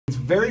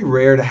very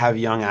rare to have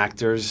young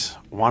actors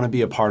want to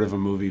be a part of a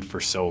movie for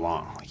so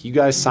long. Like you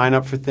guys sign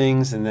up for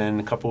things, and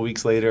then a couple of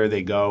weeks later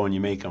they go and you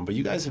make them. But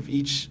you guys have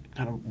each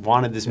kind of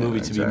wanted this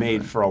movie to be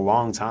made for a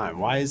long time.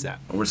 Why is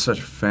that? We're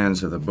such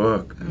fans of the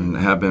book and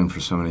have been for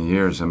so many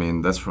years. I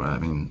mean, that's why. I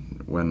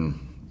mean, when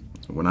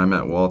I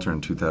met Walter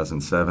in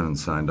 2007 and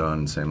signed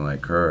on, same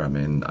like her. I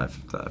mean, I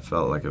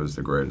felt like it was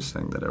the greatest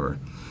thing that ever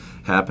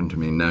happened to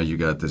me. Now you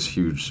got this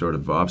huge sort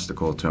of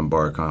obstacle to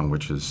embark on,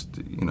 which is,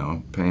 you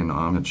know, paying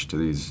homage to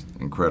these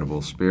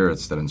incredible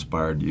spirits that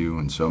inspired you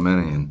and so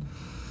many. And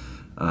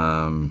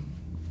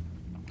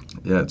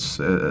yeah, it's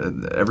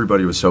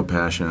everybody was so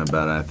passionate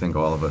about it. I think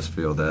all of us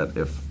feel that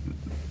if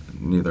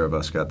neither of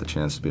us got the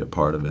chance to be a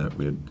part of it,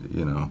 we'd,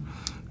 you know,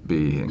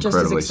 be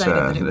incredibly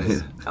sad.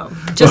 Just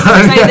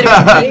as excited that it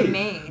was being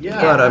made. Yeah,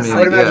 but I mean, I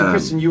would imagine,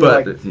 Kristen, you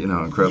were like, you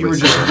know, incredibly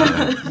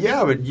sad. sad.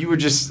 Yeah, but you were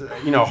just,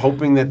 you know,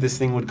 hoping that this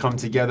thing would come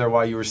together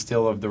while you were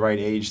still of the right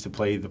age to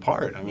play the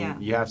part. I mean,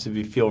 you have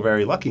to feel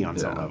very lucky on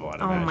some level.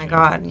 I'd imagine. My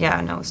God, yeah,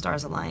 no,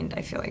 stars aligned.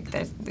 I feel like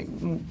that.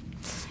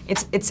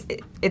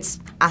 It's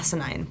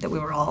asinine that we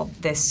were all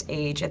this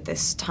age at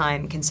this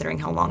time, considering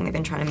how long they've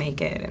been trying to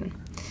make it,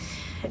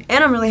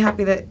 and I'm really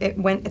happy that it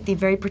went at the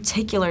very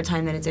particular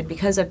time that it did,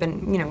 because I've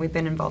been, you know, we've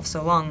been involved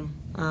so long.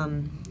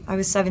 I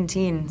was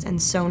 17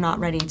 and so not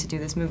ready to do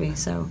this movie.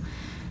 So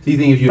you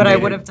think if you made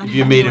anyway.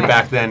 it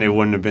back then, it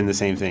wouldn't have been the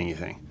same thing? You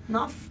think?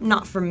 Not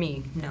for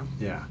me, no.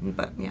 Yeah.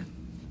 But yeah.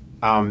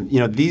 You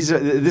know,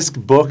 this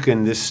book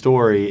and this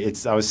story,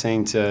 I was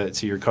saying to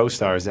your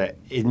co-stars that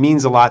it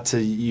means a lot to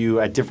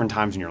you at different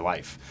times in your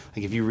life.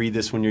 Like if you read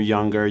this when you're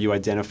younger, you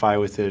identify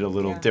with it a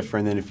little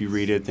different than if you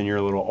read it then you're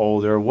a little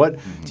older. What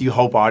do you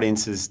hope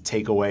audiences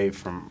take away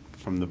from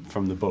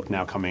the book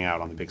now coming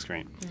out on the big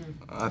screen?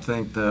 I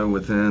think that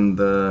within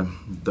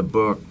the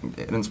book,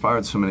 it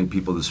inspired so many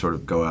people to sort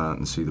of go out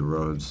and see the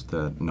roads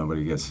that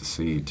nobody gets to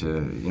see,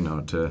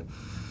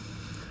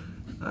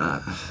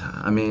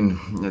 I mean,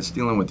 it's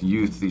dealing with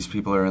youth. These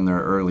people are in their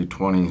early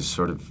 20s,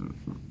 sort of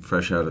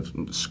fresh out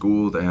of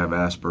school. They have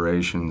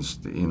aspirations,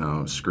 you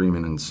know,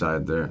 screaming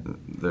inside their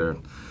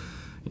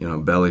you know,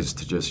 bellies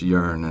to just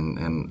yearn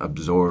and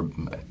absorb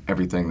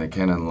everything they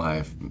can in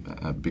life,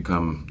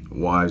 become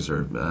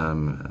wiser,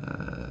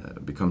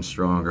 become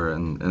stronger,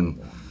 and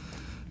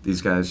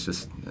these guys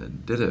just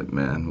did it,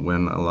 man.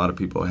 When a lot of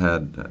people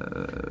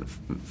had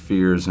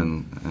fears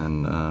and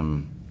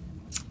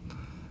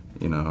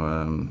you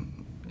know,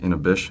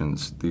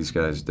 inhibitions, these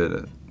guys did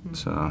it.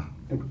 So,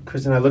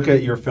 Kristen, I look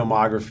at your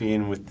filmography,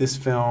 and with this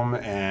film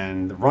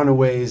and The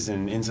Runaways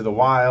and Into the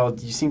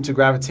Wild, you seem to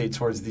gravitate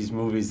towards these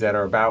movies that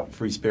are about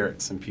free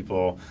spirits and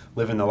people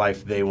living the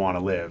life they want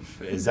to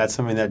live. Is that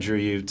something that drew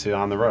you to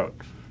On the Road?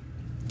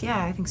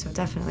 Yeah, I think so,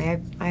 definitely.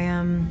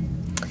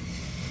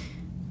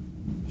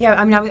 Yeah,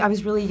 I mean, I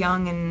was really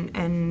young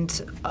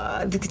and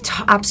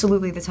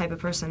absolutely the type of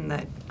person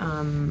that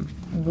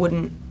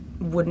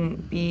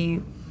wouldn't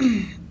be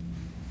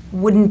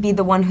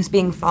the one who's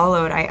being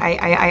followed.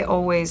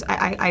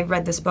 I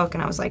read this book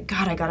and I was like,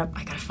 God, I gotta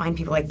find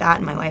people like that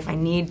in my life. I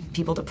need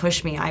people to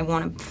push me. I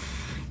want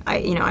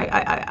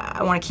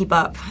to keep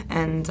up.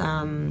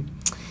 And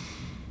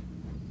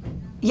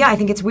yeah, I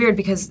think it's weird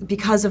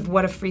because of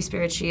what a free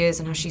spirit she is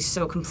and how she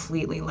so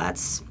completely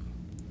lets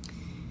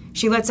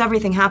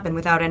everything happen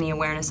without any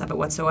awareness of it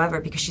whatsoever,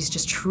 because she's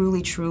just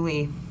truly,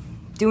 truly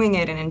doing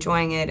it and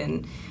enjoying it.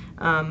 And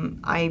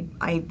I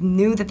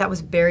knew that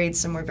was buried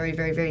somewhere very,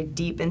 very, very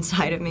deep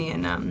inside of me,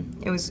 and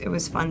it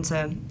was fun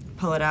to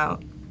pull it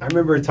out. I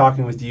remember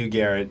talking with you,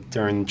 Garrett,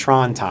 during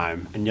Tron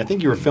time, and I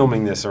think you were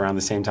filming this around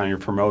the same time you're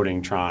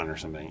promoting Tron or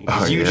something.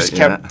 You just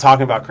kept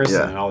talking about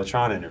Kristen in all the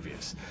Tron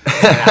interviews,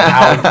 and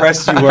how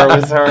impressed you were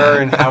with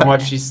her, and how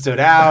much she stood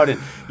out, and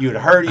you had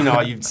heard, you know,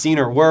 you'd seen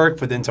her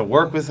work, but then to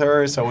work with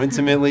her so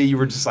intimately, you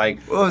were just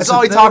like, that's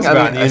all he talks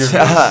about in the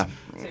interviews.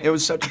 It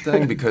was such a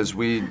thing because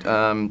we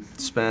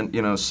spent,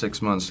 you know,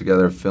 6 months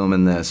together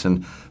filming this,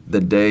 and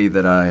the day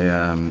that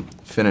I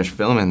finished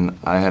filming,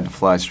 I had to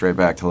fly straight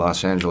back to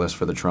Los Angeles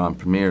for the Tron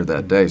premiere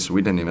that day, so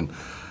we didn't even,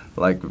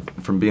 like,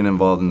 from being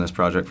involved in this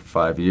project for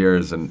 5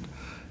 years and,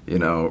 you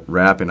know,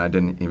 rapping, I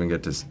didn't even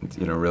get to,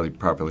 you know, really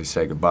properly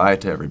say goodbye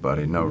to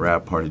everybody. No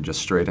rap party,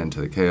 just straight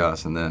into the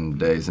chaos, and then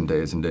days and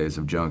days and days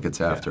of junkets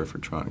after for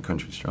Tron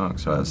Country Strong.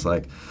 So I was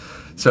like,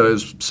 so it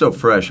was so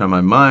fresh on my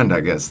mind,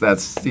 I guess.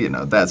 That's, you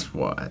know, that's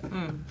why.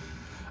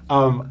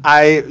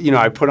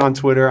 I put on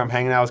Twitter, I'm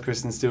hanging out with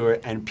Kristen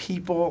Stewart, and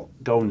people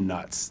go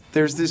nuts.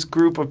 There's this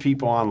group of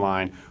people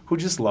online who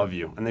just love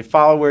you, and they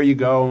follow where you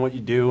go and what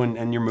you do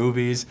and your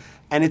movies,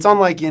 and it's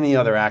unlike any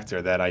other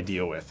actor that I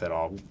deal with at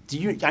all.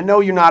 I know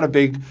you're not a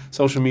big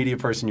social media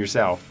person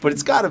yourself, but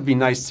it's got to be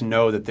nice to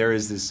know that there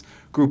is this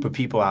group of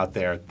people out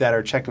there that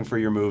are checking for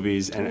your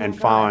movies and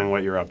following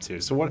what you're up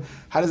to. So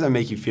how does that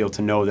make you feel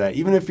to know that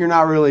even if you're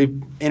not really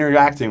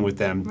interacting with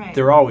them,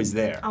 they're always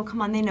there? Oh,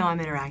 come on, they know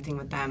I'm interacting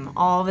with them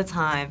all the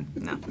time.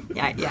 No,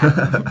 yeah.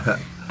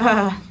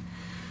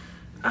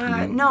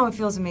 No, it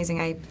feels amazing.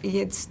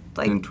 It's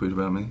like... You didn't tweet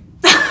about me?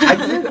 I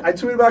did. I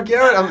tweeted about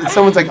Garrett.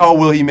 Someone's like, "Oh,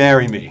 will he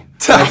marry me?"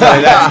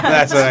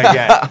 That's what I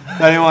get.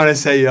 I didn't want to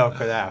set you up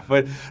for that,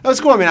 but that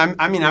was cool.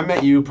 I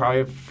met you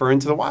probably for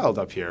Into the Wild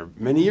up here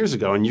many years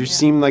ago, and you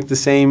seemed like the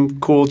same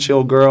cool,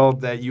 chill girl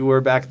that you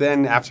were back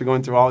then. After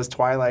going through all this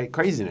Twilight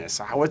craziness,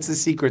 what's the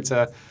secret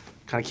to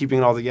kind of keeping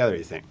it all together?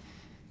 You think?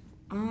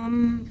 I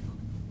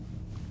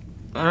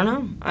don't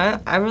know.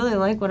 I really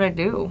like what I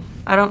do.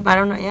 I don't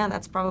know. Yeah,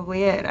 that's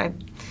probably it.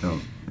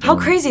 How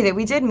crazy that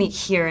we did meet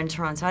here in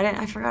Toronto.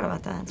 I forgot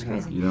about that. It's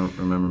crazy. You don't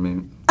remember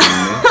me?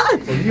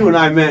 Well, you and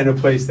I met in a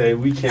place that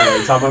we can't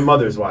really talk. My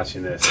mother's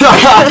watching this. We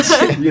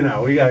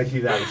got to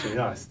keep that between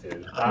us,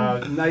 dude.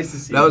 Nice to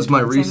see you. That was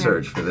my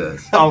research for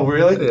this. Oh,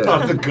 really? Yeah.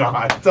 Oh,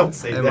 God. Don't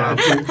say that,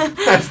 dude.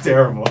 That's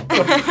terrible.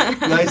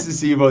 Nice to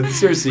see you both.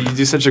 Seriously, you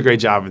do such a great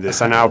job with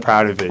this. I know how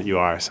proud of it you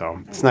are, so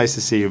it's nice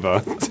to see you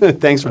both.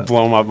 Thanks for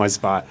blowing up my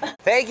spot.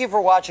 Thank you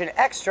for watching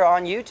Extra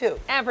on YouTube.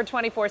 And for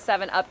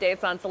 24/7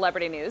 updates on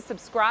celebrity news,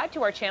 subscribe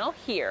to our channel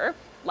here,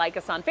 like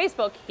us on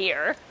Facebook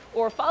here,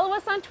 or follow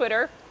us on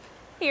Twitter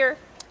here.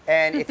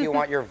 And if you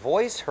want your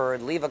voice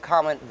heard, leave a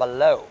comment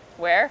below.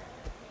 Where?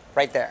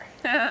 Right there.